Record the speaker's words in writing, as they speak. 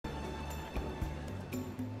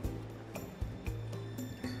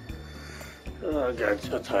Oh god,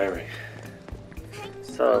 so tiring.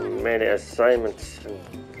 So many assignments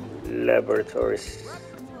and laboratories.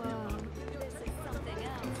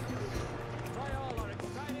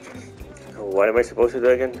 What am I supposed to do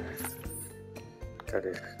again? God,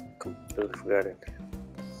 I completely forgot it.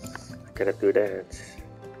 I cannot do that.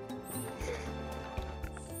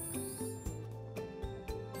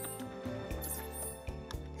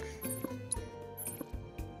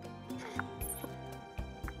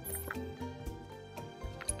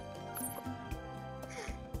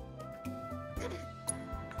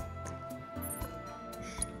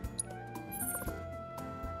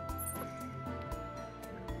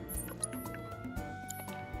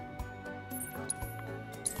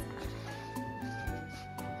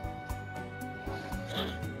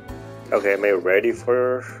 Okay, am I ready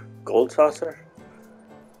for Gold Saucer?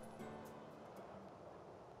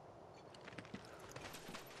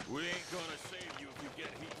 We ain't gonna save you if you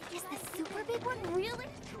get heat. Is the super big one really?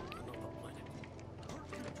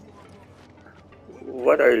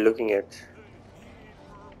 What are you looking at?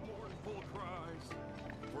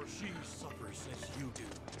 For she suffers as you do.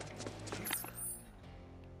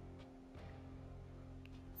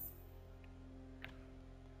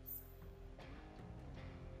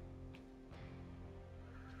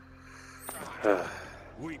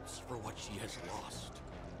 Weeps for what she has lost.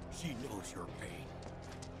 She knows your pain,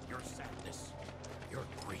 your sadness, your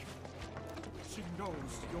grief. She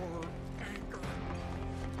knows your anger.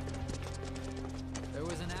 There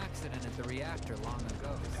was an accident at the reactor long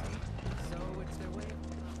ago, see? So it's their way of...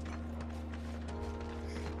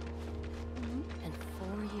 And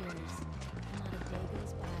 4 years. Not a day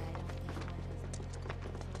goes by.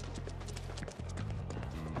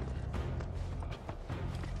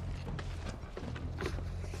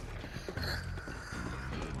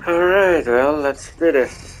 Alright, well, let's do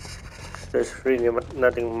this. There's really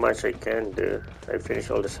nothing much I can do. I finished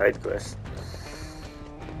all the side quests.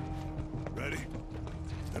 Ready?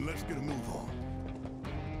 Then let's get a move on.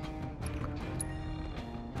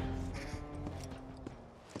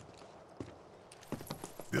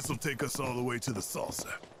 This'll take us all the way to the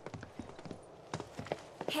saucer.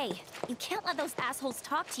 Hey, you can't let those assholes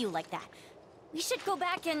talk to you like that. We should go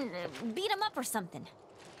back and beat them up or something.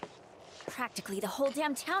 Practically the whole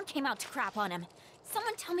damn town came out to crap on him.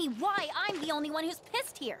 Someone tell me why I'm the only one who's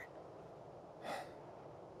pissed here.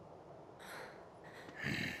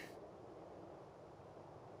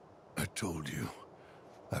 I told you,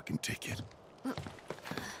 I can take it.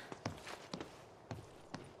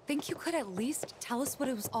 Think you could at least tell us what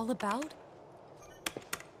it was all about?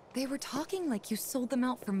 They were talking like you sold them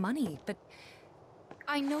out for money, but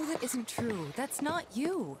I know that isn't true. That's not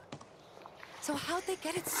you. So how'd they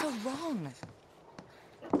get it so wrong?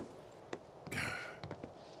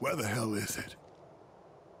 Where the hell is it?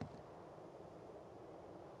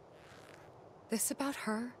 This about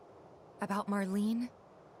her? About Marlene?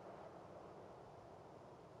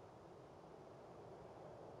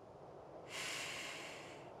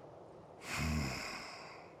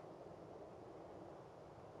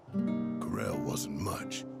 Corral wasn't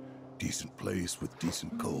much. Decent place with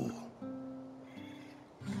decent coal.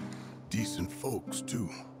 Decent folks, too.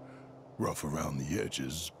 Rough around the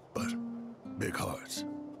edges, but big hearts.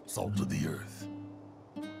 Salt of the earth.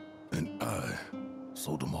 And I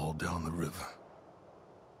sold them all down the river.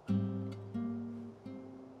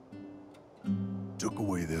 Took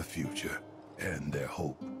away their future and their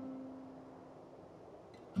hope.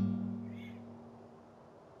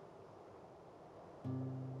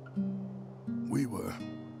 We were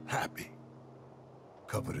happy.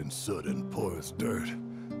 Covered in soot and porous dirt.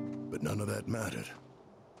 But none of that mattered.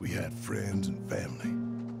 We had friends and family,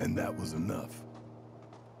 and that was enough.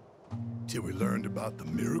 Till we learned about the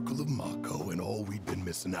miracle of Mako and all we'd been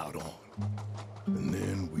missing out on. And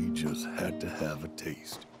then we just had to have a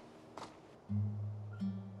taste.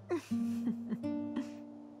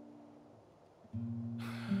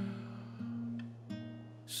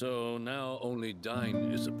 So now only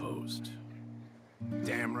Dine is opposed.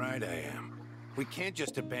 Damn right I am. We can't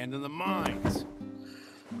just abandon the mines.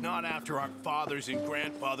 Not after our fathers and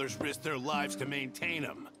grandfathers risked their lives to maintain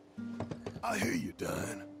them. I hear you,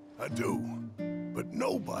 Dine. I do. But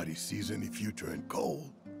nobody sees any future in coal.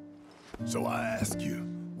 So I ask you,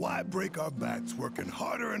 why break our backs working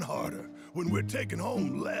harder and harder when we're taking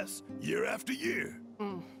home less year after year?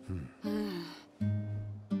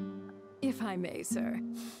 If I may, sir.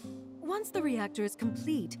 Once the reactor is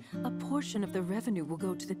complete, a portion of the revenue will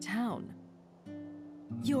go to the town.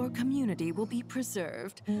 Your community will be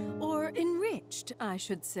preserved, or enriched, I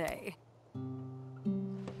should say.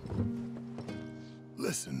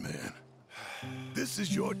 Listen, man. This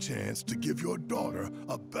is your chance to give your daughter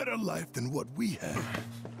a better life than what we have.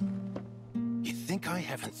 You think I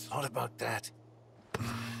haven't thought about that?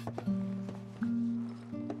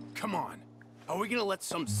 Come on. Are we gonna let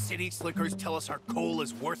some city slickers tell us our coal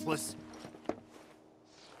is worthless?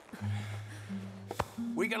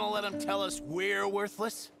 We gonna let them tell us we're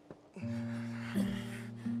worthless?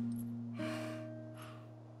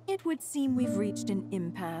 It would seem we've reached an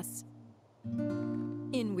impasse.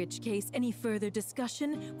 In which case, any further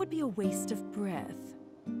discussion would be a waste of breath.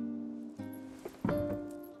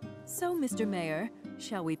 So, Mr. Mayor,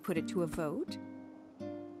 shall we put it to a vote?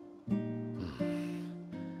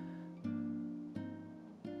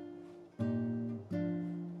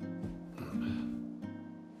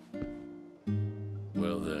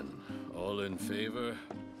 Well then, all in favor?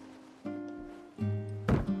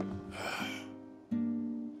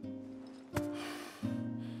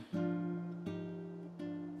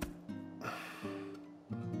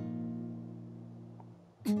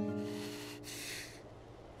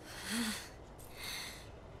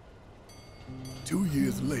 Two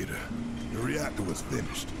years later, the reactor was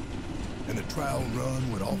finished, and the trial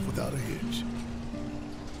run went off without a hitch.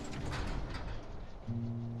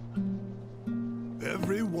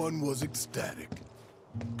 Everyone was ecstatic,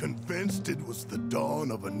 convinced it was the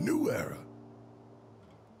dawn of a new era.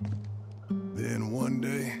 Then one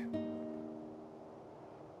day,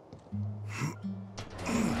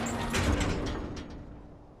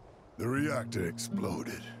 the reactor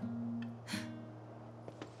exploded.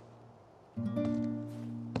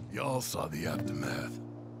 Y'all saw the aftermath.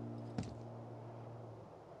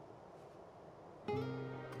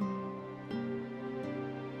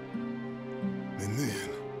 And then,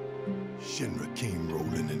 Shinra came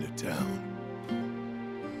rolling into town.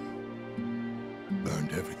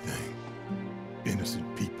 Burned everything.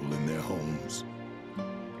 Innocent people in their homes.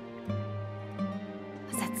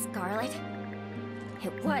 Was that Scarlet?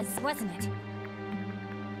 It was, wasn't it?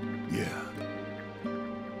 Yeah.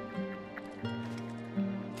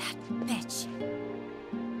 That bitch.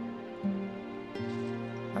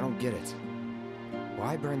 I don't get it.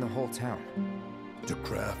 Why burn the whole town? To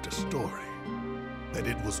craft a story that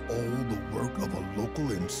it was all the work of a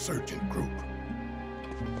local insurgent group.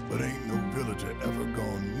 But ain't no villager ever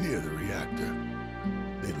gone near the reactor.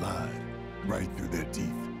 They lied right through their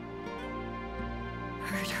teeth.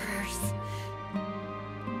 Murderers.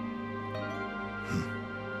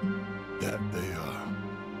 That they are.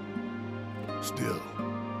 Still,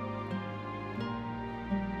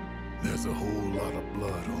 there's a whole lot of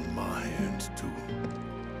blood on my hands, too.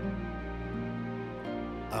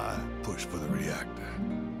 I pushed for the reactor.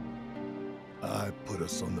 I put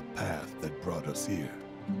us on the path that brought us here.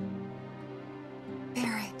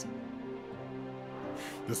 Barrett.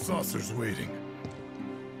 The saucer's waiting.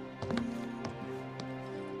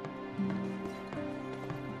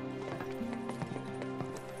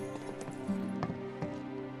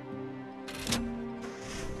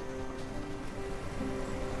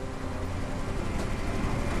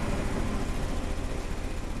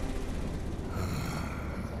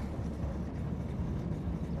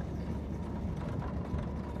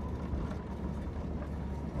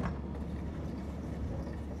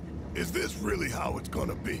 Is this really how it's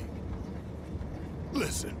gonna be?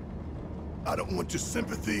 Listen, I don't want your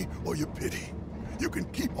sympathy or your pity. You can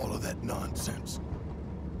keep all of that nonsense.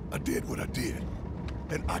 I did what I did,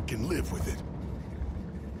 and I can live with it.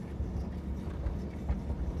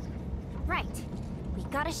 Right. We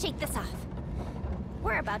gotta shake this off.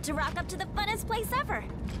 We're about to rock up to the funnest place ever.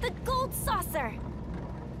 The Gold Saucer.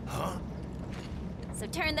 Huh? So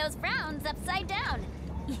turn those frowns upside down.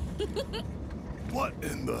 What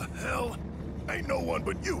in the hell? Ain't no one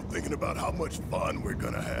but you thinking about how much fun we're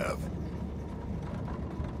gonna have.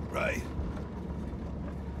 Right?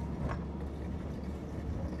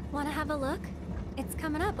 Wanna have a look? It's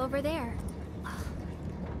coming up over there.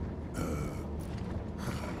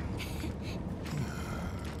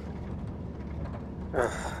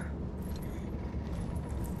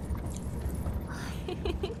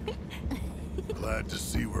 Glad to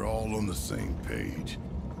see we're all on the same page.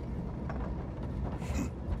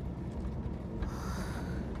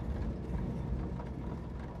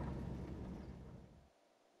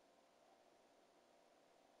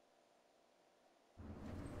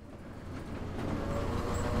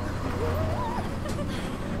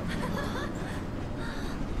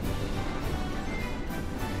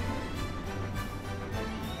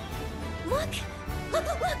 Look! Look,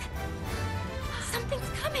 look, look! Something's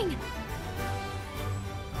coming!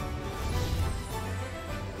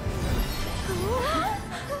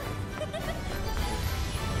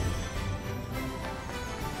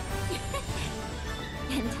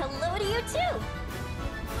 Hello to you too!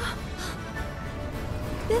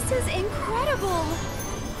 This is incredible!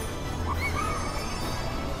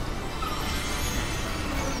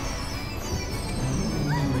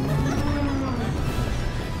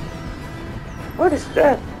 What is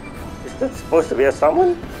that? Is that supposed to be a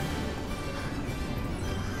summon?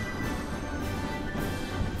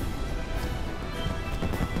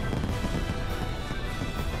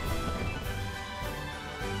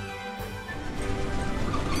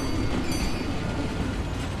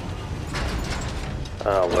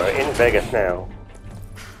 We're in Vegas now.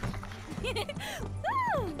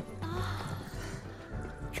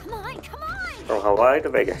 Come on, come on! From Hawaii to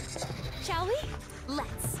Vegas. Shall we?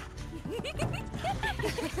 Let's.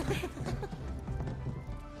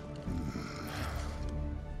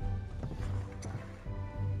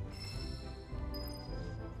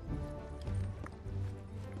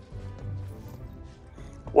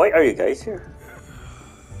 Why are you guys here?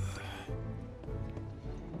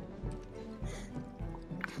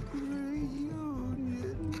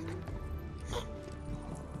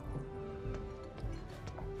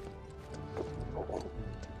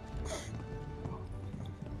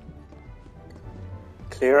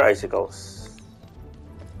 Clear icicles.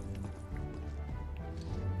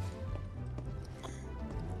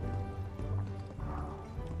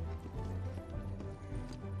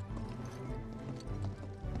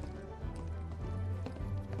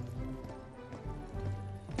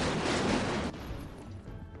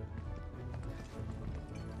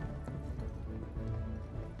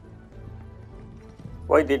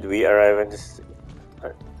 Why did we arrive in this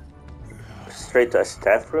straight to a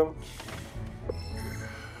staff room?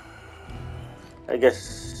 I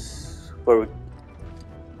guess where we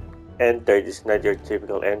entered is not your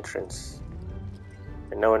typical entrance.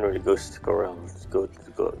 And no one really goes to Corral to go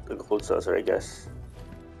to the Gold Saucer, I guess.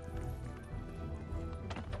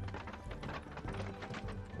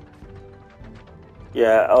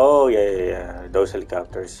 Yeah, oh yeah. Those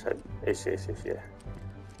helicopters. Yes, yeah.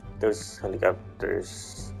 Those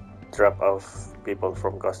helicopters drop off people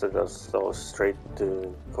from Costa del Sol straight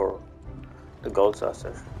to the Gold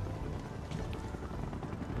Saucer.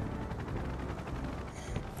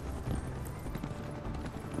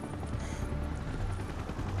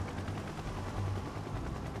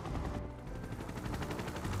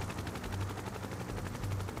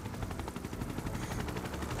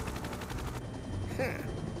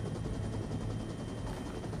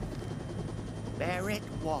 Barrett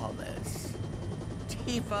Wallace,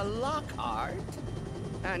 Tifa Lockhart,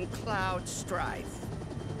 and Cloud Strife.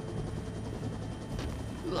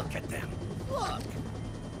 Look at them. Look!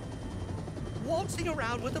 Waltzing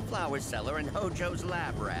around with the flower seller and Hojo's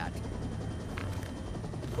lab rat.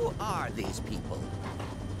 Who are these people?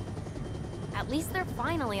 At least they're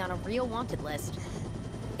finally on a real wanted list.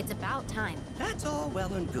 It's about time. That's all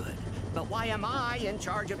well and good, but why am I in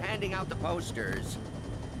charge of handing out the posters?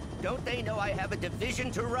 Don't they know I have a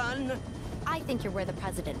division to run? I think you're where the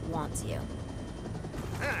president wants you.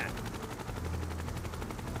 Huh.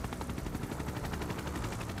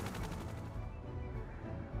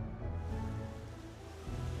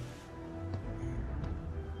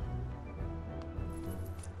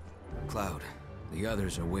 Cloud, the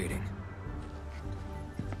others are waiting.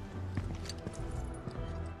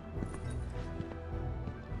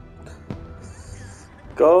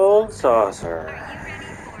 Gold Saucer. Are you ready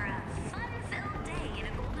for a fun-filled day in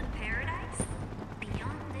a golden paradise?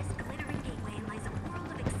 Beyond this glittering gateway lies a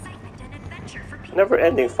world of excitement and adventure for people.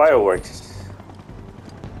 Never-ending fireworks.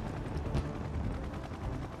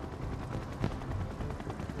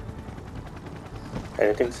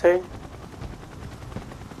 Anything to say?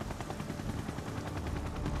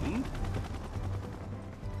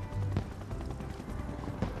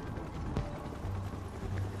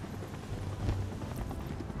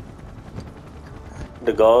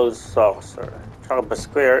 The Gold Saucer. Chocobus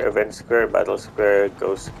Square, Event Square, Battle Square,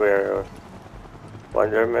 Ghost Square,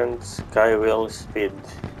 Wonderment, Skywheel, Speed.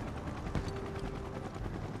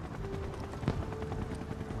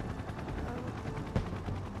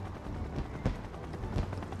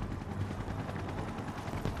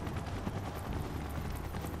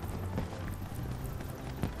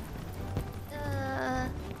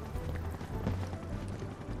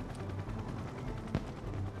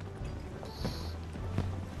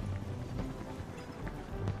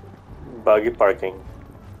 Buggy parking.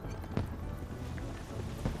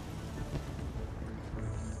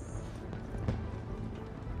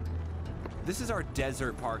 This is our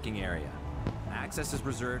desert parking area. Access is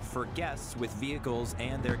reserved for guests with vehicles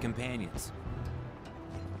and their companions.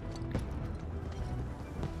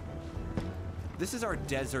 This is our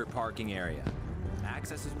desert parking area.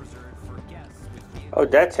 Access is reserved for guests with vehicles Oh,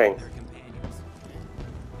 that thing. and their companions.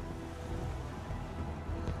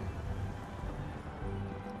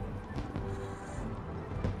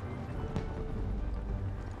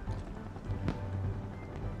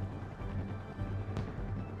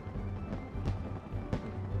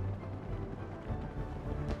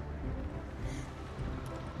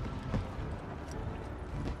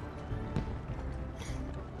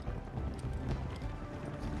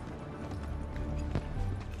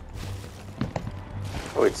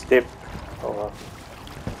 Oh, it's deep. Oh, wow.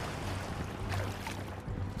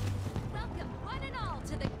 Welcome, one and all,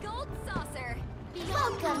 to the Gold Saucer.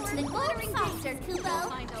 Welcome to the Gold Saucer,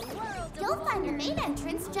 Kubo. You'll find the main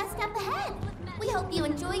entrance just up ahead. We hope you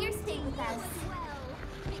enjoy your stay with us.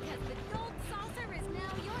 Because the Gold Saucer is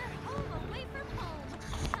now your home away from home.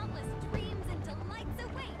 Countless dreams and delights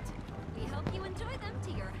await. We hope you enjoy them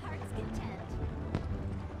to your heart's content.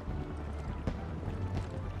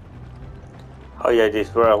 Oh yeah, this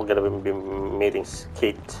is where I'm gonna be meeting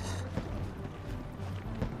Kate.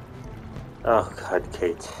 Oh god,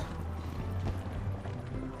 Kate.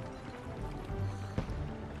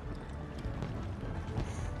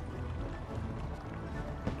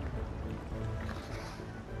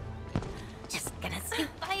 Just gonna scoot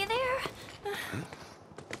by you there.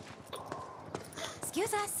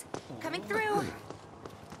 Excuse us. Coming through.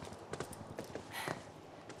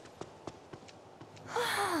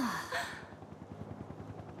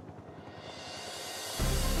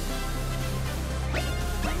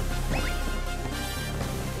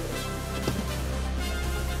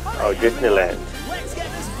 Oh, Disneyland. Let's get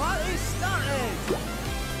this party started!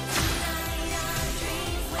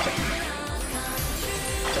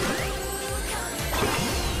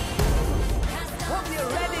 Hope you're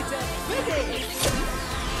ready to boogie!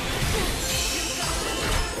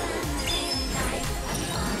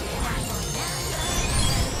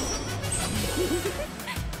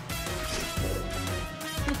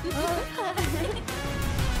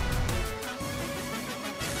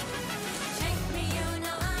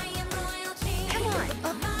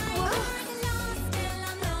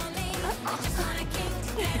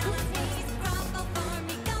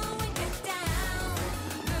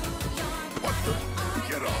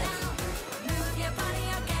 Get off.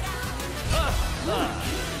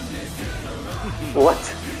 What?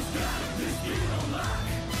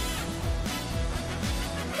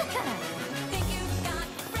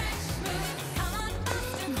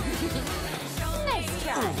 Nice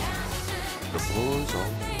try. The floor's all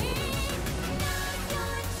yours.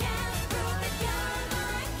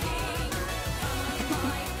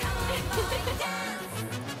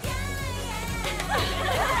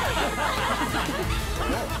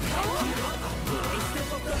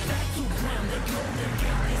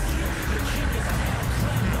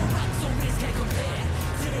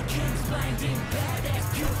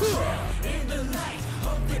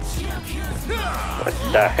 What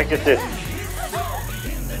the heck is this?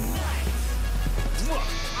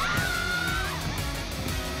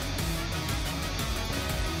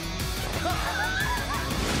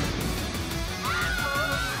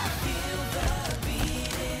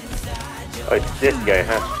 Oh, it's this guy,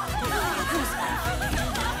 huh?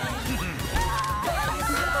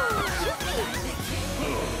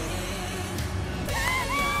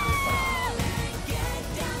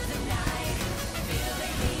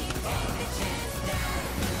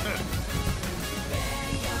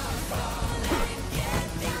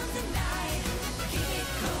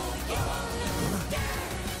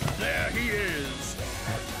 There he is,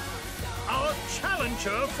 our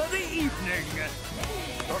challenger for the evening.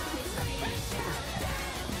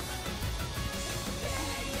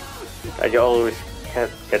 I always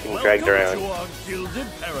kept getting dragged around. Welcome to our gilded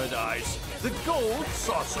paradise, the Gold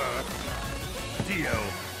Saucer. Dio,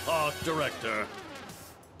 art director.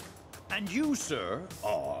 And you, sir,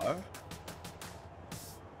 are...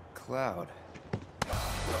 Cloud.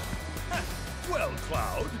 Well,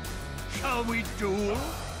 Cloud, shall we duel?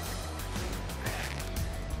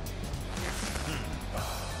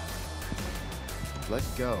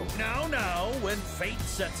 Let's go. Now, when fate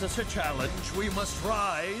sets us a challenge, we must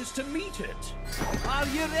rise to meet it. Are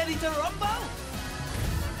you ready to rumble?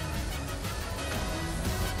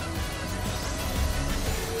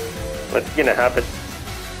 What's gonna happen?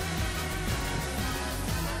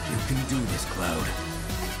 You can do this, Cloud.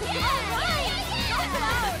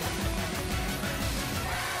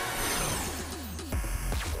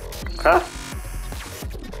 Huh?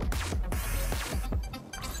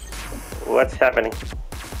 What's happening?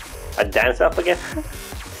 A dance off again?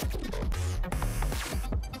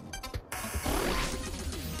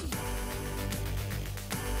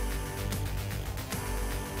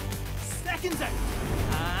 seconds out.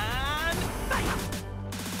 And bang!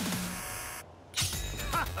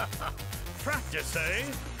 Practice, eh?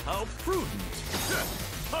 How prudent.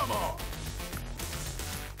 Come on.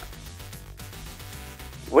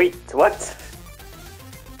 Wait, what?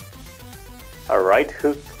 A right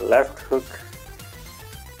hook, left hook.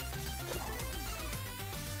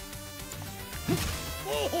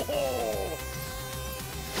 Oh,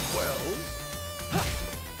 well.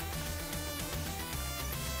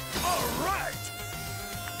 All right.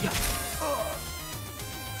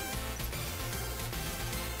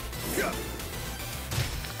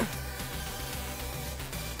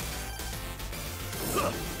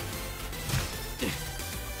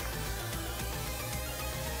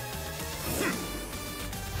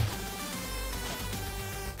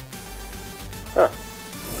 Huh.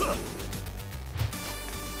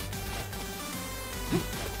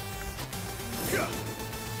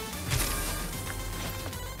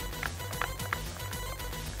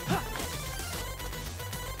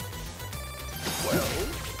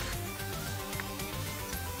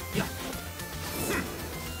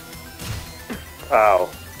 Ow.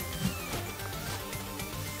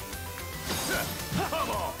 Come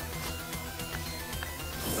on.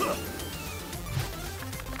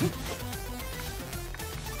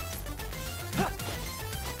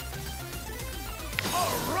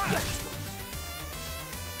 All right.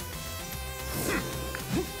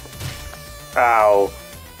 Ow.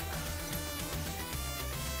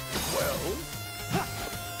 Well.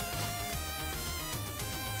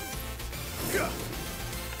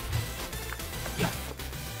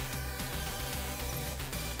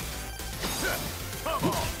 Come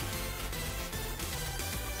on.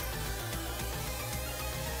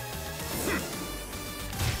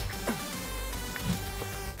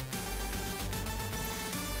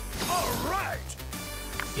 All right.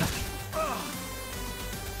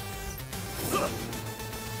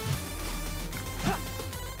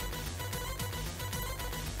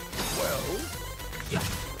 Well.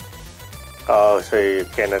 Oh, so you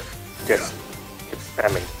cannot just keep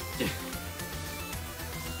spamming.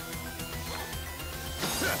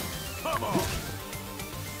 Come on.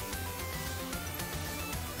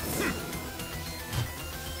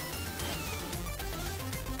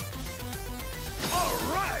 All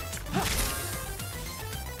right.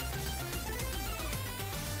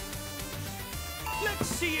 Let's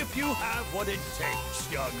see if you have what it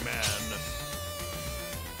takes, young man.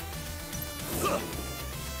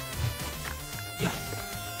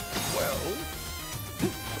 Well.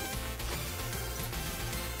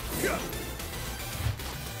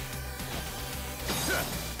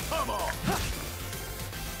 Come on.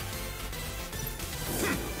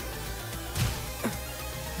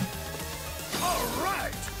 All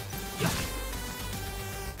right.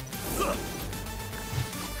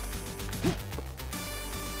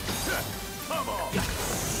 Come on.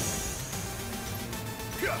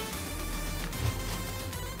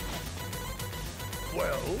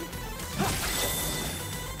 Well,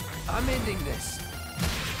 I'm ending this.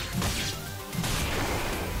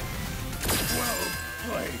 well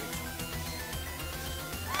played.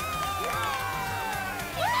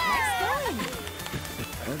 Nice going.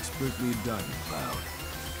 Expertly done, Cloud.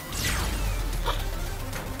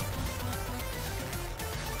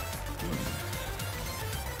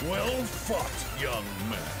 Well fought, young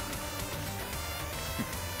man.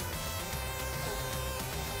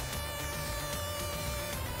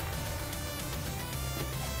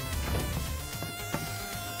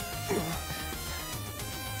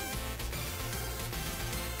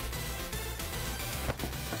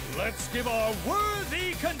 Let's give our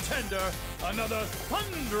worthy contender another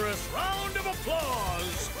thunderous round of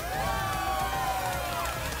applause.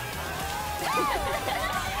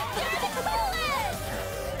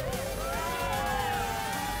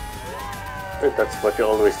 That's what you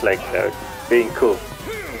always like, being cool.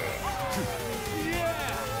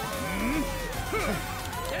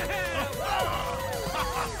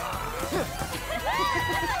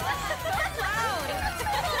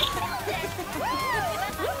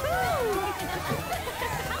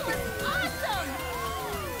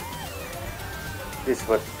 This is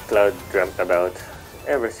what Cloud dreamt about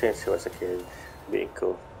ever since he was a kid, being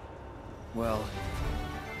cool. Well,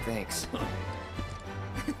 thanks.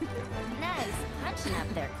 Nice punching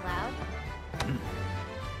up there, Cloud.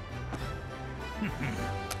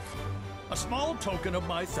 A small token of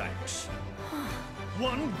my thanks.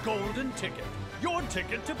 One golden ticket. Your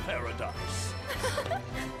ticket to paradise.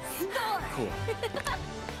 Cool.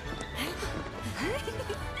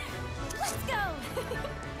 Let's go!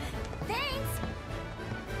 Thanks!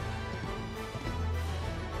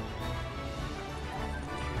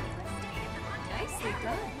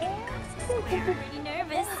 Pretty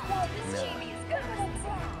nervous.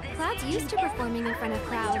 Cloud's used to performing in front of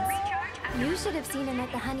crowds. You should have seen him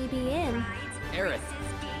at the Honeybee Inn. Aerith.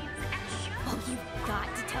 Oh, you've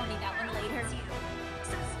got to tell me that one later.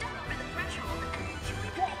 So step over the threshold and enjoy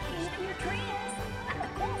the vacation of your dreams at the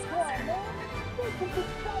Gold Saucer.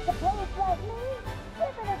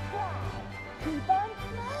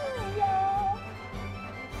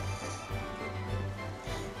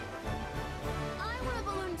 I want a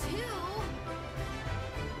balloon too.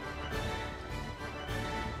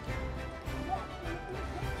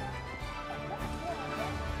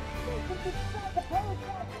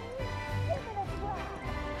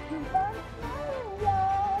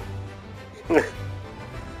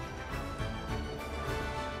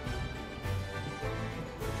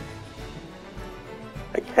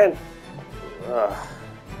 I can't.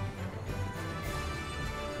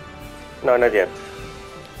 No, not yet.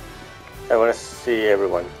 I want to see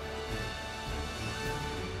everyone.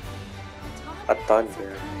 A thunder.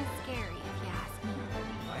 Kind of scary, if you ask me.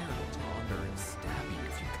 I heard a taunter and stab you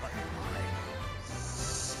if you cut in line.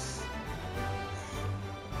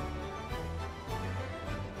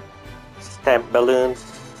 Stamp balloons.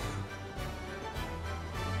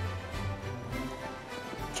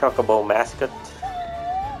 Chocobo mascot.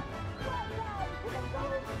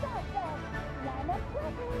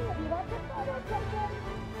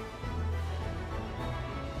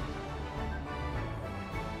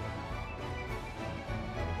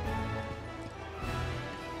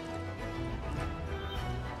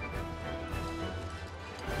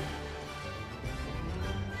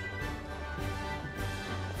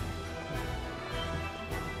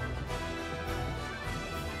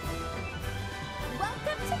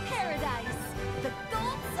 Welcome to paradise, the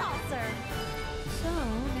Gold Saucer. So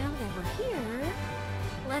now that we're here,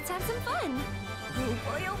 let's have some fun. Oh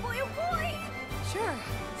boy, oh boy, oh boy! Sure,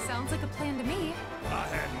 sounds like a plan to me. I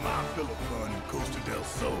had my fill of fun in Costa del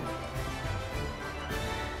Sol.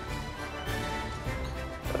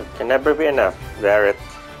 It can never be enough, Barrett.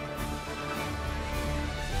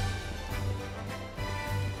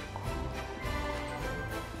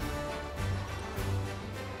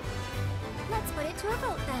 Let's put it to a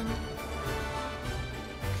vote then.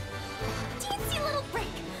 Teensy little break!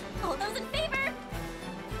 All those in favor?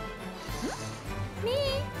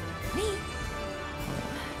 Me.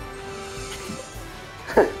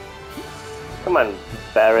 Come on,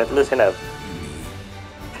 Barrett, listen up.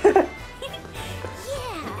 Yeah.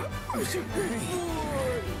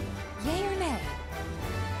 Yay or nay?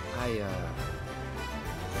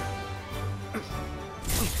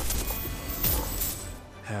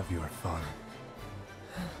 Have your fun.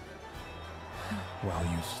 While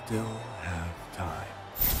you still have time.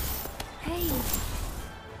 Hey.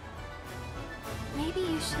 Maybe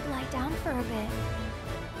you should lie down for a bit.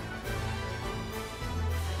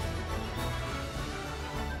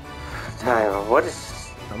 Time, what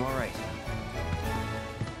is... I'm all right.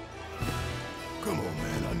 Come on,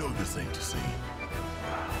 man. I know this ain't the scene.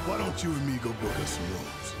 Why don't you and me go book us some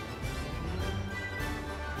rooms?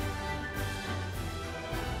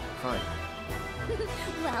 Fine.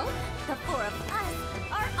 Well, the four of us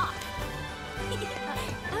are off!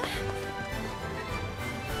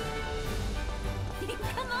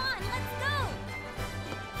 Come on, let's go!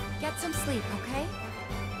 Get some sleep, okay?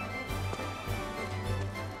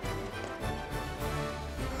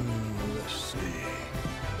 Let's see.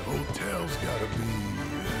 The hotel's gotta be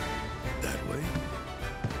that way.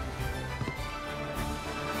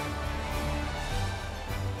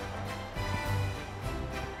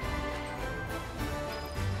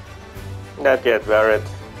 Not yet, Barrett.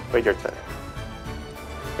 Wait your turn.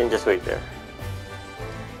 You can just wait there.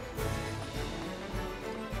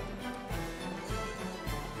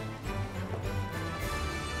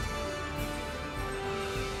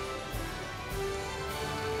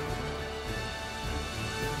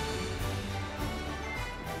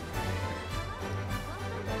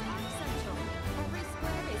 Central. Every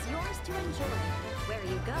square is yours to enjoy. Where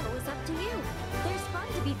you go is up to you. There's fun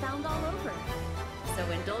to be found all over. So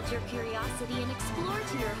indulge your curiosity and explore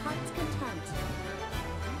to your heart's content.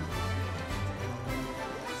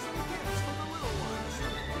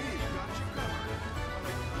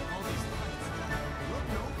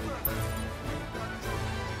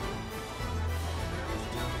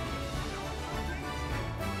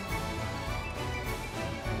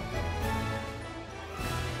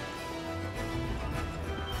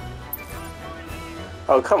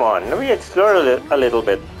 Oh, come on. Let me explore a little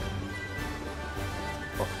bit.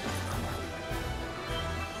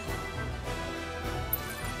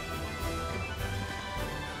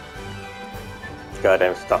 God,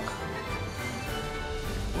 I'm stuck.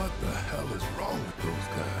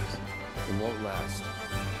 won't last.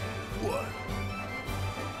 What?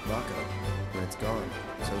 Mako. When it's gone,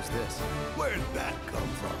 so's this. Where'd that come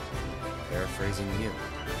from? Paraphrasing you.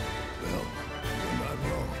 Well, you're not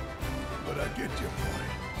wrong. But I get your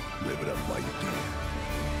point. Live it up while you can.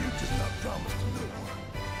 You just not promised to no one.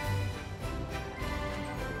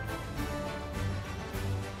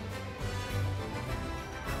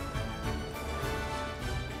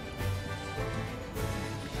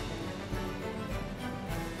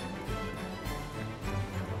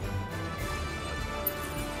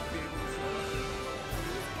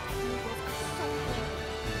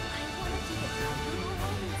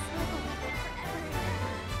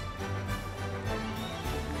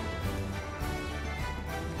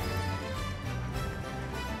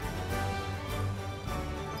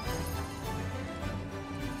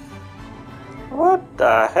 What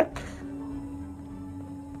the heck?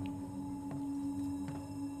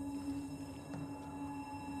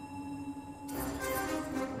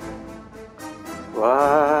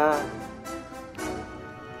 What?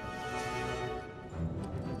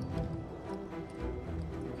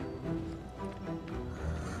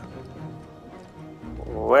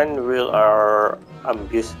 When will our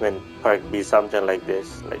amusement park be something like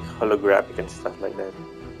this, like holographic and stuff like that?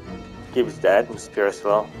 Gives the atmosphere as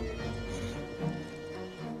well.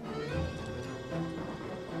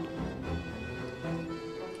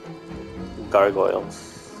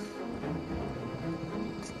 Gargoyles.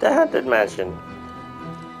 It's the Haunted Mansion.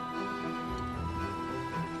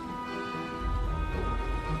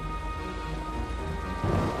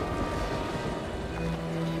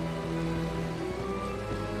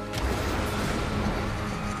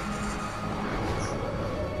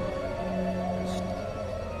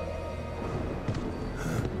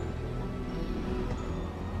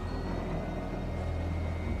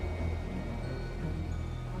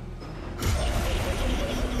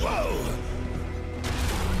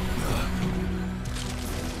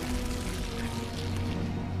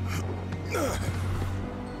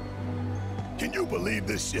 Can you believe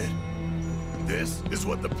this shit? This is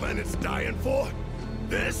what the planet's dying for?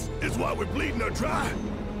 This is why we're bleeding her dry?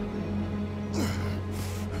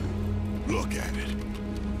 Look at it.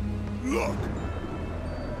 Look.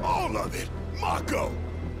 All of it. Mako.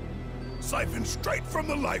 Siphoned straight from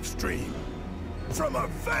the life stream. From her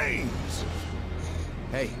veins.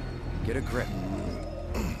 Hey, get a grip.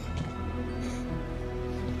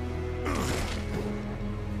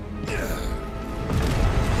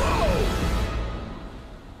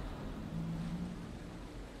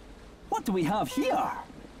 What do we have here?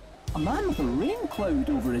 A man with a rain cloud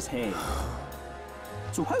over his head.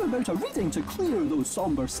 So how about a reading to clear those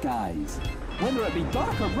somber skies? Whether it be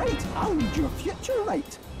dark or bright, I'll read your future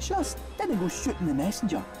right. Just didn't go shooting the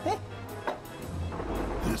messenger, eh?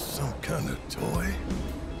 This some kind of toy?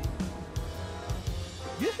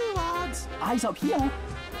 Yoo-hoo, lads! Eyes up here.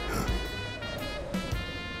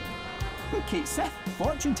 Kate Sith,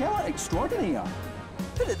 fortune teller extraordinaire.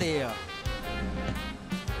 Put it there.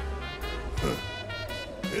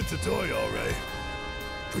 It's a toy, all right.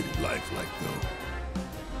 Pretty lifelike, though.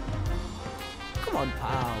 Come on,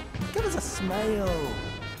 pal. Give us a smile.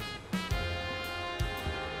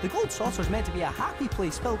 The gold saucer's meant to be a happy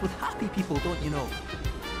place filled with happy people, don't you know?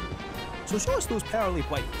 So show us those pearly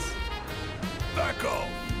whites. Back off!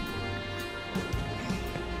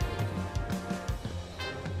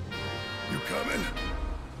 You coming?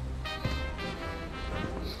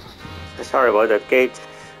 Sorry about that, Kate.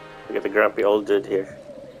 We got the grumpy old dude here.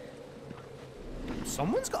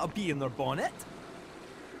 Someone's got a bee in their bonnet.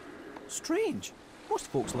 Strange. Most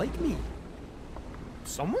folks like me.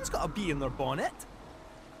 Someone's got a bee in their bonnet.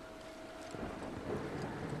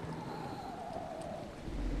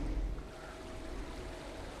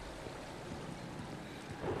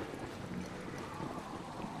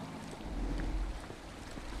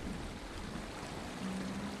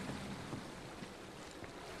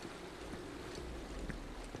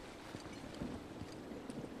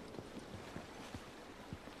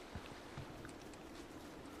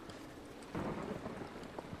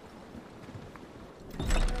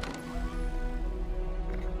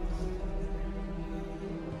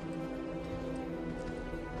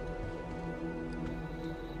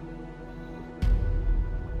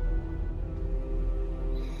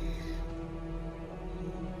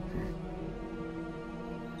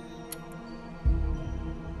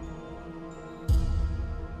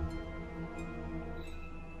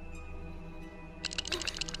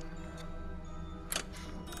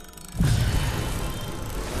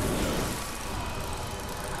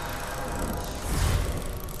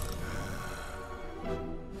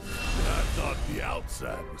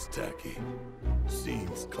 Outside was tacky.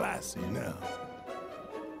 Seems classy now.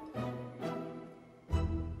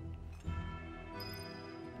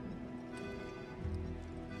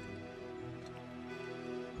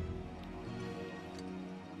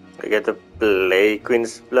 I get to play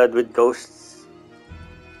Queen's Blood with Ghosts.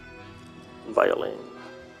 Violin.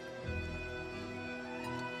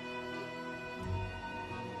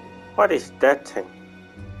 What is that thing?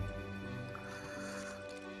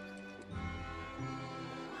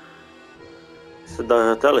 So the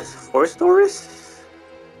hotel is 4 stories?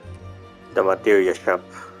 The materia shop.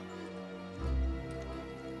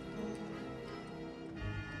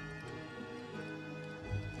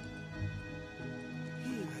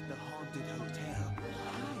 Here at the haunted hotel,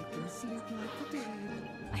 I can sleep like the dead.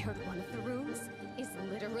 I heard one of the rooms is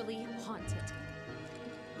literally haunted.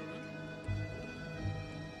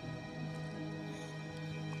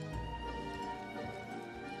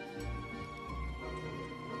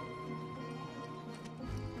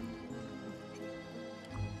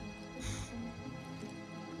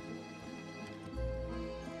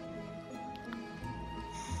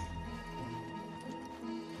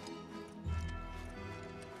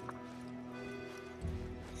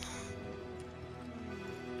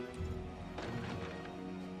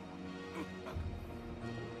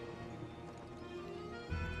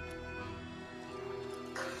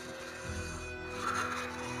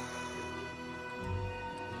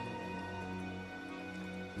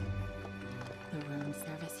 The room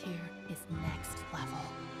service here is next level.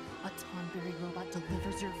 A Tonberry robot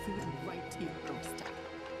delivers your food right to your doorstep.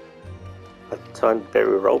 A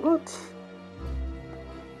Tonberry robot? So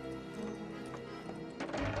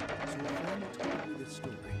a friend told me this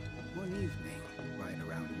story. One evening, right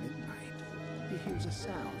around midnight, he hears a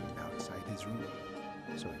sound outside his room.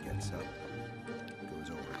 So he gets up, goes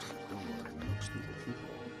over to the door and looks through the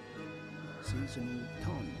peephole. Sees an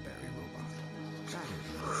old Tonberry robot, battered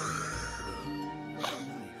with a huge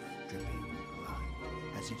knife dripping blood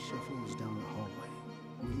as he shuffles down the hallway,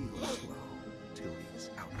 real slow, till he's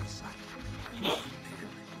out of sight.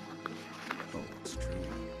 Oh, it's true.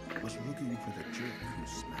 Was looking for the jerk who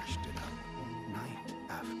smashed it up. Night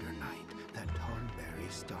after night, that Tonberry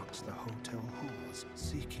stalks the hotel halls,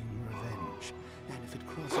 seeking revenge. And if it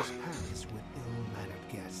crosses paths with ill-mannered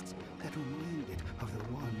guests that remind it of the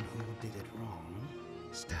one who did it wrong,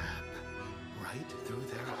 stab right through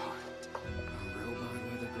their heart. A robot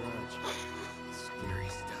with a grudge. Scary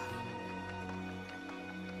stuff.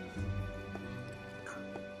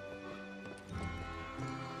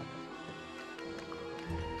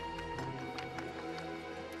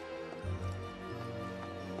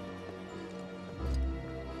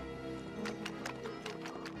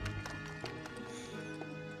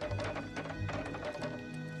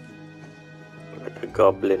 Like a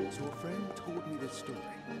goblin. So a friend told me this story.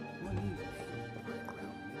 One evening, right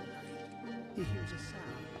around midnight, he hears a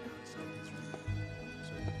sound outside his room.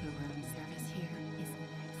 So The room service here is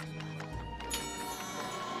next level.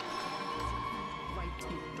 Right to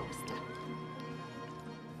your doorstep.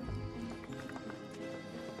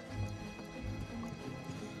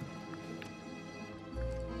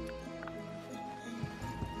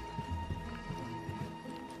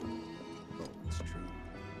 oh, it's true.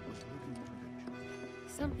 Was looking for the jerk.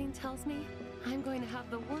 Something tells me I'm going to have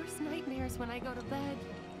the worst nightmares when I go to bed.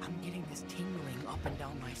 I'm getting this tingling up and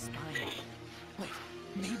down my spine. Wait,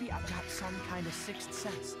 maybe I've got some kind of sixth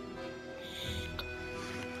sense.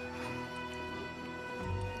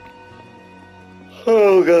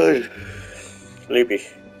 Oh god. Sleepy.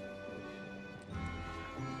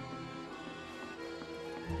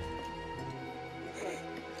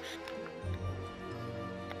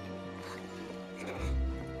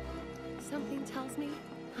 Something tells me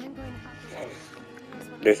I'm going to have the worst nightmares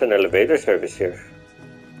when There's an elevator service here.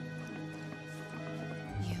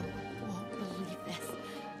 You won't believe this,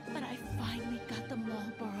 but I finally got the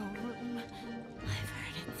Marlboro room. I've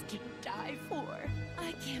heard it's to die for.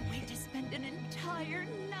 I can't wait to spend an entire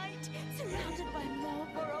night surrounded by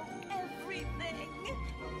Marlboro everything.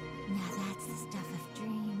 Now that's the stuff of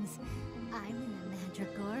dreams. I'm in the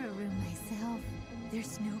Mandragora room myself.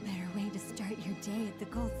 There's no better way to start your day at the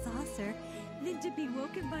Gold Saucer than to be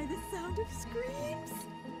woken by the sound of screams.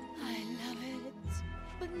 I love it.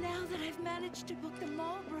 But now that I've managed to book the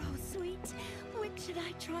Marlboro suite, which should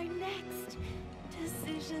I try next?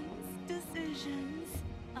 Decisions, decisions.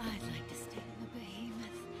 I'd like to stay in the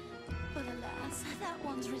Behemoth, but alas, that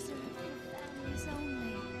one's reserved for families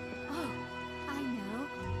only. Oh, I know.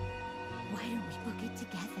 Why don't we book it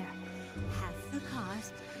together? Half the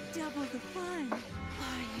cost, double the fun.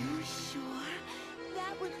 Are you sure?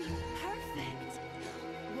 That would be perfect.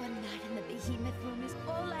 One night in the Behemoth room is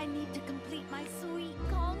all I need to complete my suite.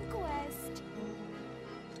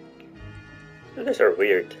 You guys are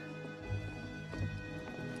weird.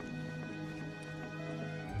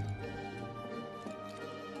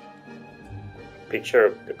 Picture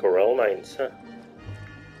of the coral mines, huh?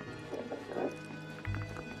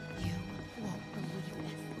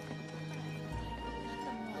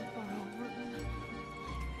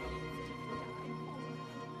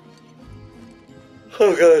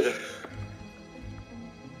 Oh god.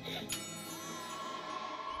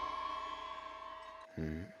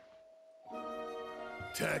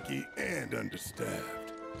 Tacky and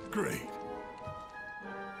understaffed. Great.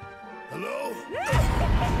 Hello?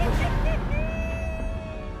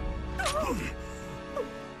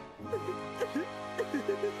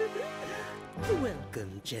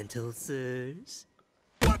 Welcome, gentle sirs.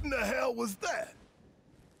 What in the hell was that?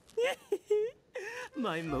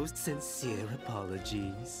 My most sincere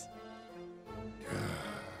apologies.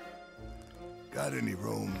 Got any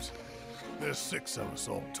rooms? There's 6 of us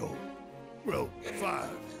all told. Well, 5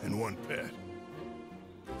 and 1 pet.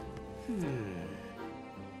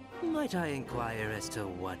 Might I inquire as to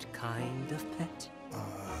what kind of pet?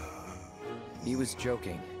 He was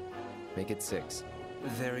joking. Make it 6.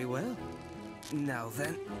 Very well. Now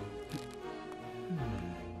then.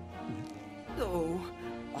 Oh,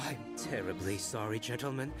 I'm terribly sorry,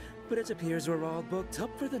 gentlemen, but it appears we're all booked up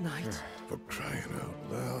for the night. For crying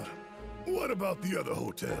out loud. What about the other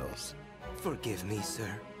hotels? Forgive me, sir.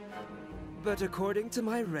 But according to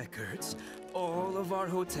my records, all of our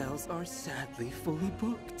hotels are sadly fully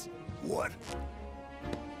booked. What?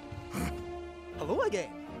 Hello again.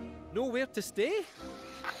 Nowhere to stay?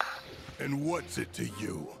 And what's it to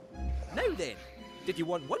you? Now then, did you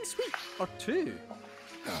want 1 suite or 2?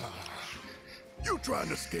 You trying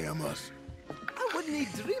to scam us? I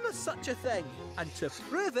wouldn't dream of such a thing. And to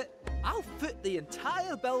prove it, I'll foot the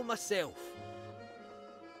entire bill myself.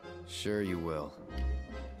 Sure you will.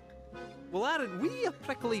 Well, aren't we a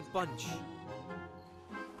prickly bunch?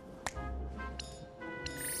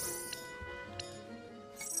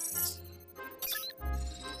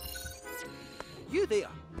 You there,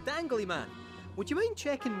 dangly man. Would you mind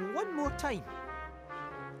checking one more time?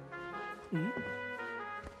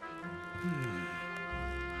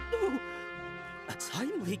 Oh, a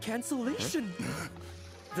timely cancellation.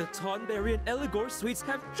 The Tonberry and Eligor suites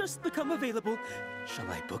have just become available. Shall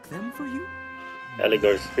I book them for you?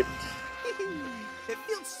 Eligor's fit. It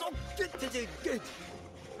feels so good to do good.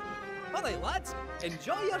 All right, lads,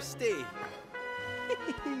 enjoy your stay.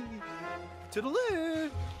 Toodaloo.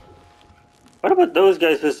 What about those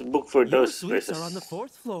guys who's booked for Your those suites places? are on the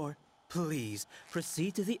 4th floor. Please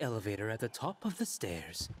proceed to the elevator at the top of the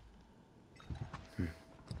stairs.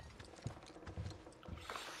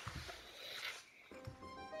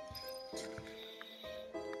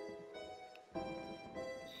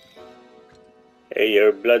 Hey,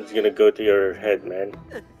 your blood's gonna go to your head, man.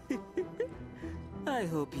 I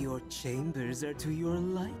hope your chambers are to your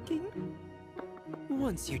liking.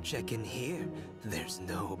 Once you check in here, there's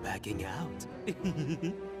no backing out.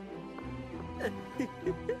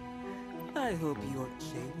 I hope your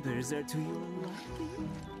chambers are to your liking.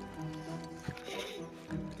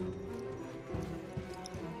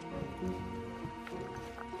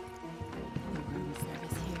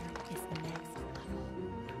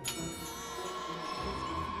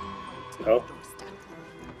 Oh.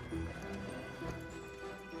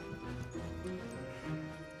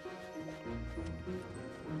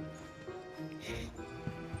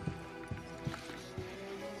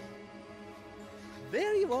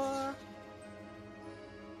 There you are.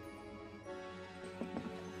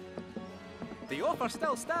 The offer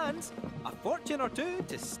still stands. A fortune or 2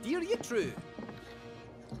 to steer you true.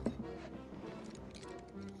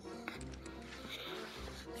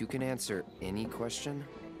 You can answer any question?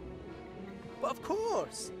 But of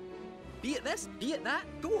course. Be it this, be it that,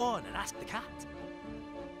 go on and ask the cat.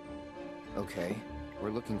 Okay,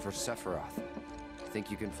 we're looking for Sephiroth.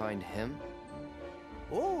 Think you can find him?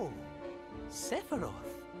 Oh, Sephiroth,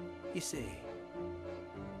 you say?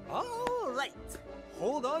 All right.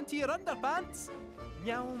 Hold on to your underpants.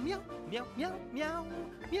 Meow, meow, meow, meow, meow,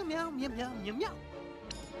 meow, meow, meow, meow, meow, meow.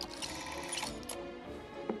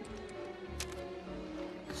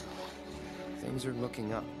 Things are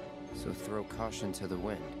looking up, so throw caution to the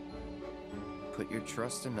wind. Put your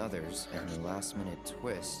trust in others, and the last-minute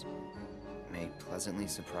twist may pleasantly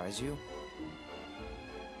surprise you.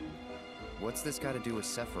 What's this got to do with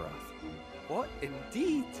Sephiroth? What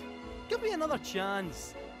indeed? Give me another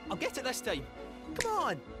chance. I'll get it this time. Come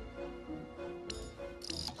on.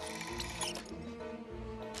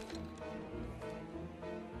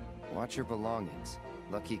 Watch your belongings.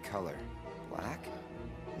 Lucky color. Black?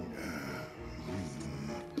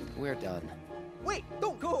 We're done. Wait,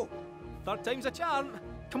 don't go! Third time's a charm.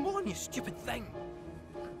 Come on, you stupid thing.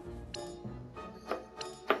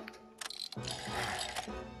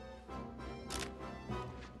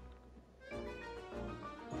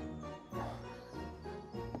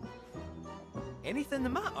 Anything the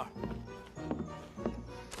matter?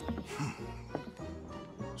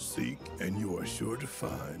 Seek, and you are sure to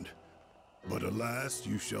find. But alas,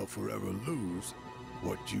 you shall forever lose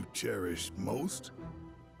what you cherish most.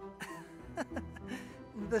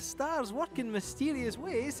 The stars work in mysterious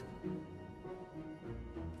ways.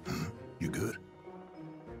 You good?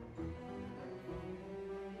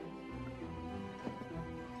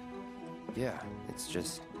 Yeah, it's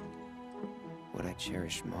just what I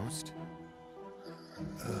cherish most.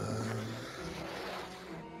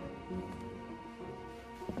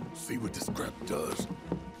 See what this crap does.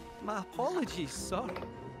 My apologies, sir.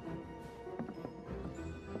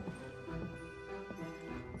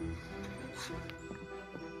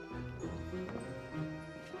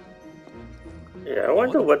 Yeah, I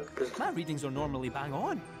wonder what... My readings are normally bang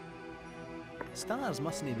on. Stars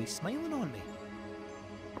mustn't be smiling on me.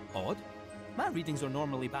 Odd. My readings are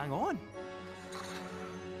normally bang on.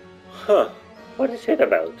 Huh. What is it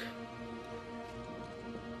about?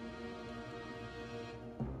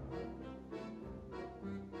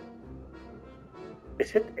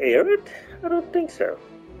 Is it Aerith? I don't think so.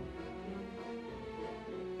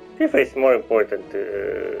 Tifa is more important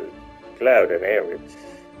to Cloud than Aerith.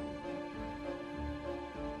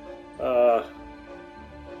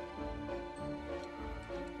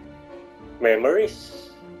 Memories?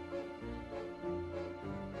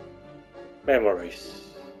 Memories.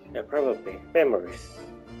 Yeah, probably. Memories.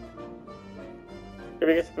 Yeah,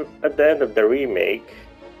 because at the end of the remake,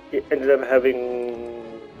 he ended up having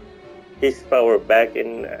his power back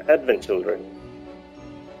in Advent Children.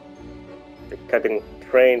 Like cutting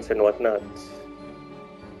trains and whatnot.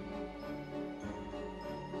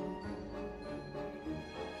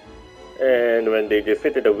 And when they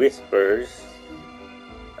defeated the Whispers,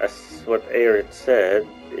 as what Aerith said,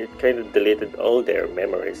 it kind of deleted all their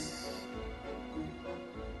memories.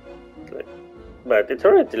 But it's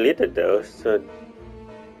already deleted though, so...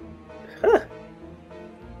 Huh.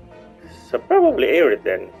 So probably Aerith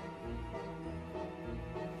then.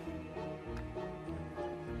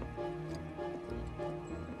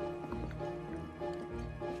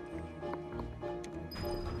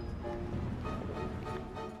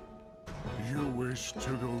 You wish to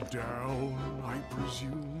go down, I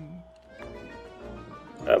presume?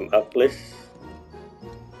 Up, please.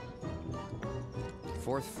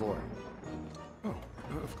 4th floor. Oh,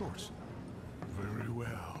 of course. Very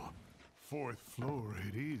well. 4th floor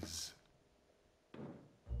it is.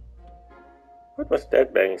 What was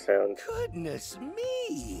that bang sound? Goodness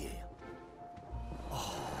me!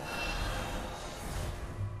 Oh.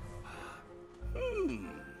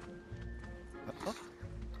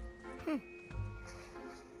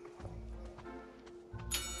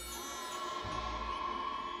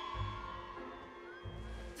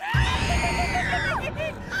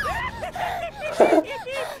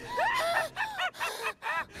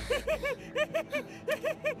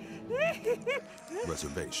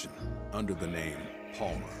 Reservation under the name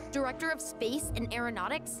Palmer. Director of Space and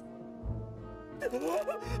Aeronautics?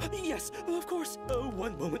 Yes, of course.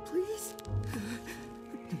 One moment, please.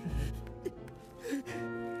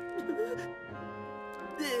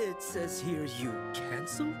 It says here you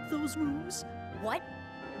canceled those rooms? What?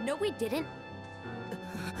 No, we didn't.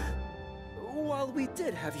 While we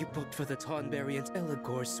did have you booked for the Tonberry and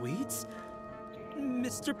Eligor suites,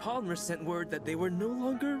 Mr. Palmer sent word that they were no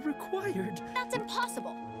longer required. That's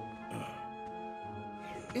impossible.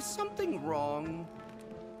 Is something wrong?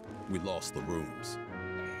 We lost the rooms.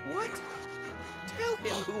 What? Tell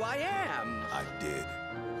him who I am. I did.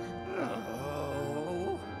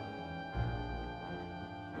 Oh.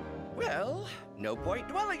 Well, no point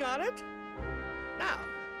dwelling on it. Now,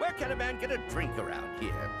 where can a man get a drink around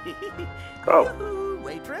here? Oh. Yoo-hoo,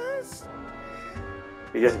 waitress?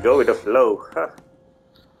 You just go with the flow, huh?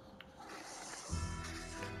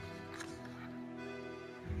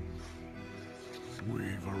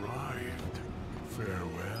 We've arrived.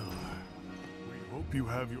 Farewell. We hope you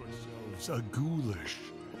have yourselves a ghoulish,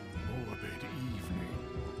 morbid evening.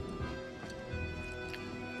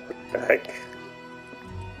 What the heck?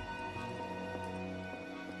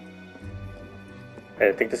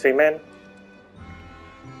 Anything to say, man?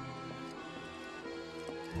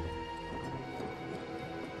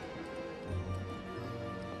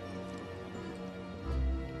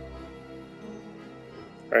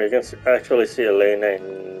 You can actually see Elena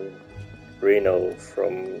and Reno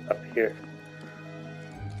from up here.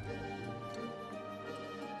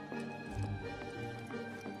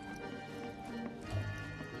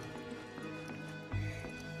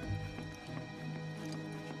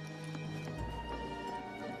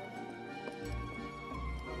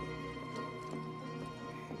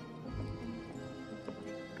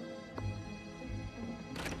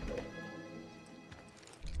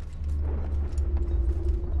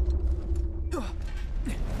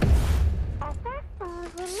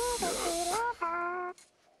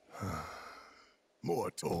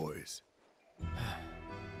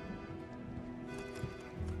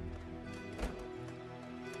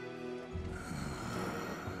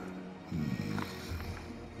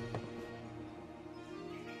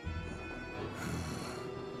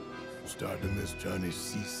 starting to miss Johnny's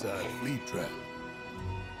seaside flea trap.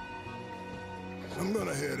 I'm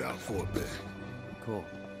gonna head out for a bit. Cool.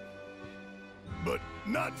 But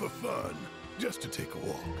not for fun, just to take a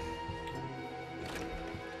walk.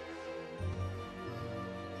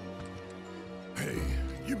 Hey,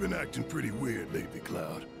 you've been acting pretty weird lately,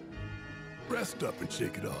 Cloud. Rest up and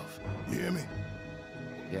shake it off. You hear me?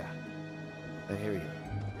 Yeah, I hear you.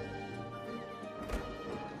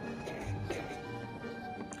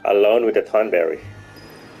 Alone with the Thornberry.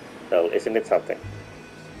 Well, isn't it something?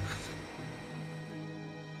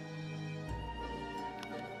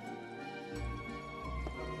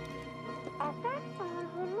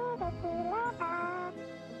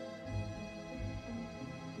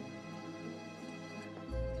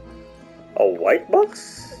 A white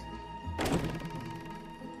box?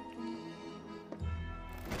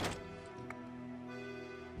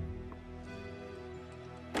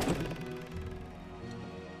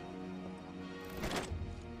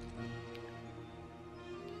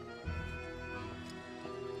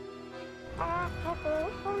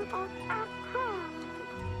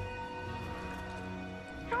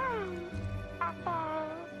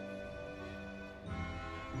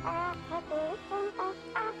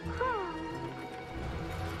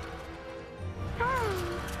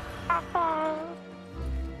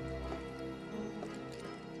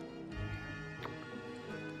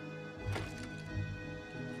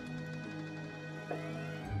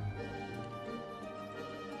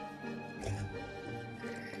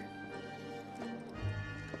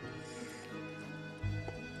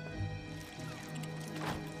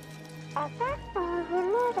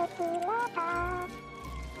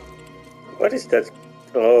 What is that?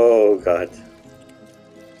 Oh god.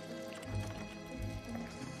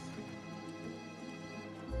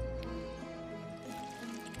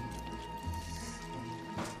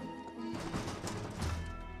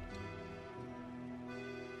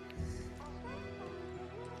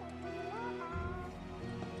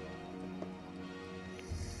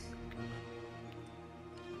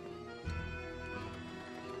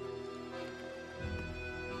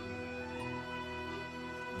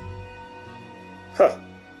 Huh.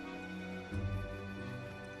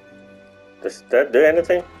 Does that do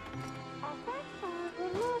anything?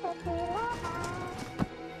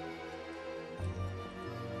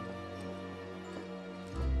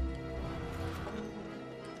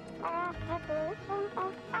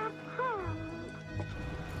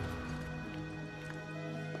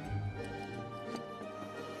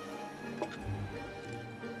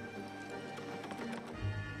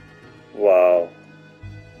 Wow.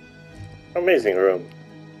 Amazing room.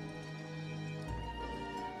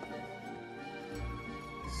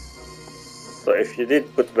 So if you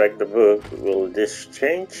did put back the book, will this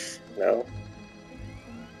change? No.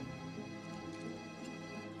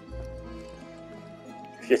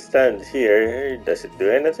 If you stand here, does it do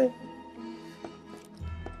anything?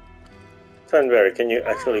 Thornberry, can you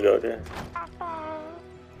actually go there?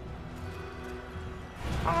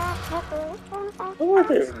 I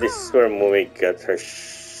wonder if this is where Mumi got her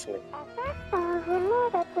snake.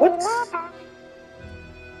 What?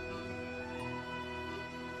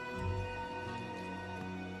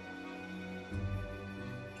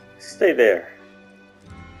 Stay there.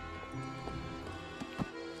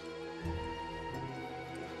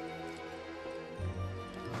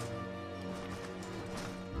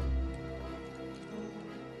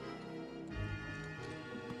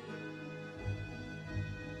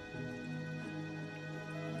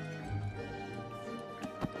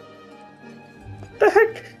 The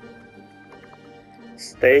heck?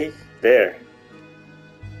 Stay there.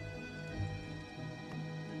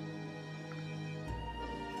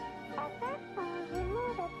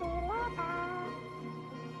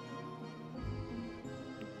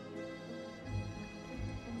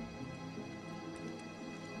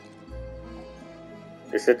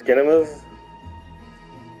 Is it gonna move?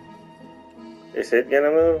 Is it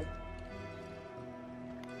gonna move?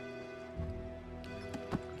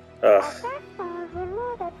 Ugh.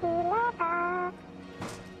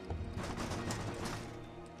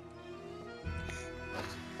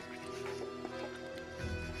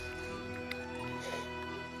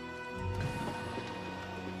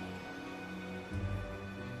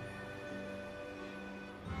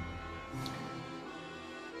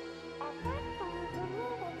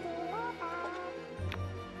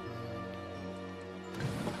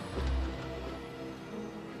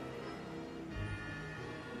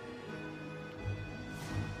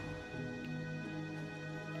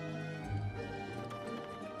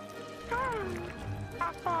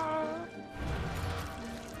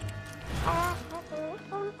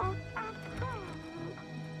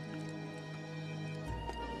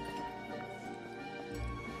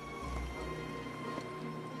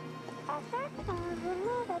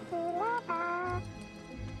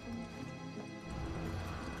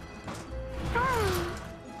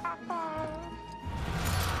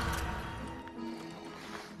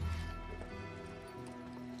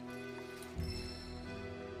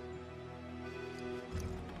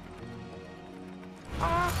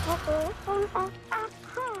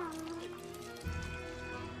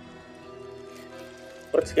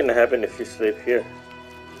 What's gonna happen if you sleep here?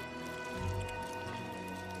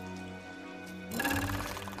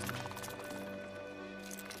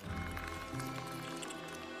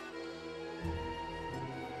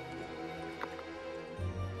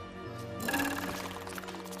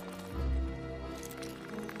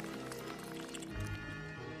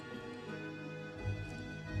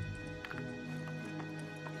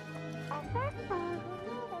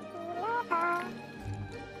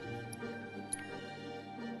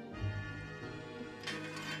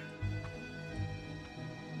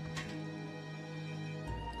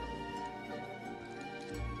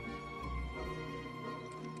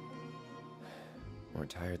 More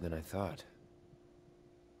tired than I thought.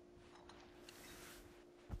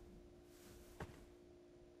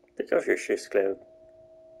 Take off your shoes, Cloud.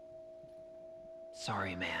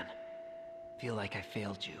 Sorry, man. Feel like I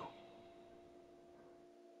failed you.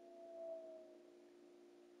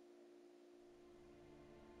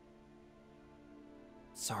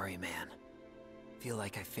 Sorry, man. Feel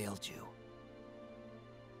like I failed you.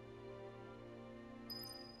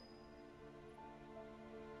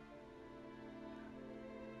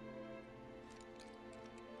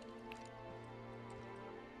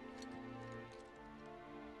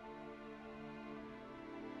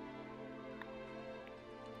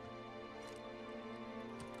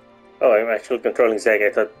 Oh, I'm actually controlling Zack. I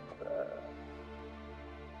thought.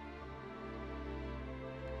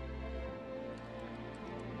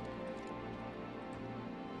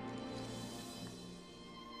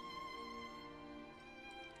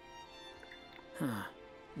 Huh.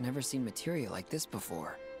 Never seen material like this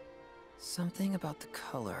before. Something about the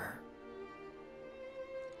color.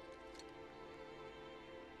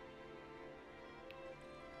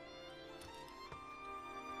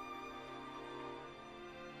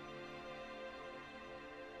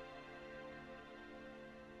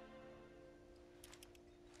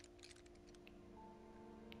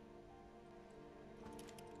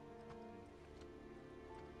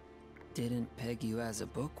 Didn't peg you as a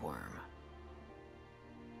bookworm.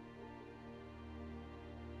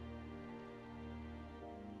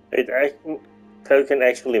 Cloud can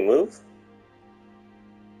actually move?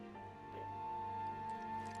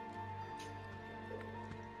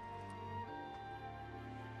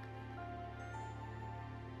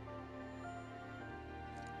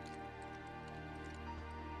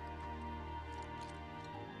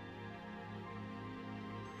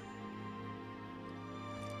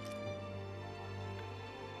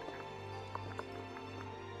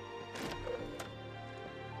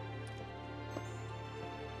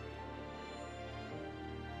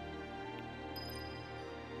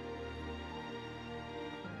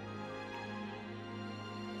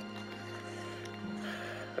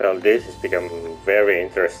 Well, this has become very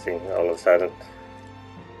interesting all of a sudden.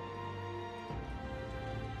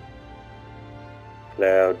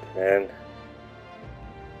 Cloud, and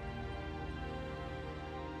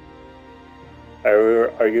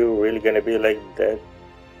are you really gonna be like that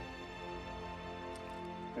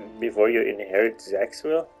before you inherit Zack's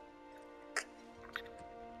will?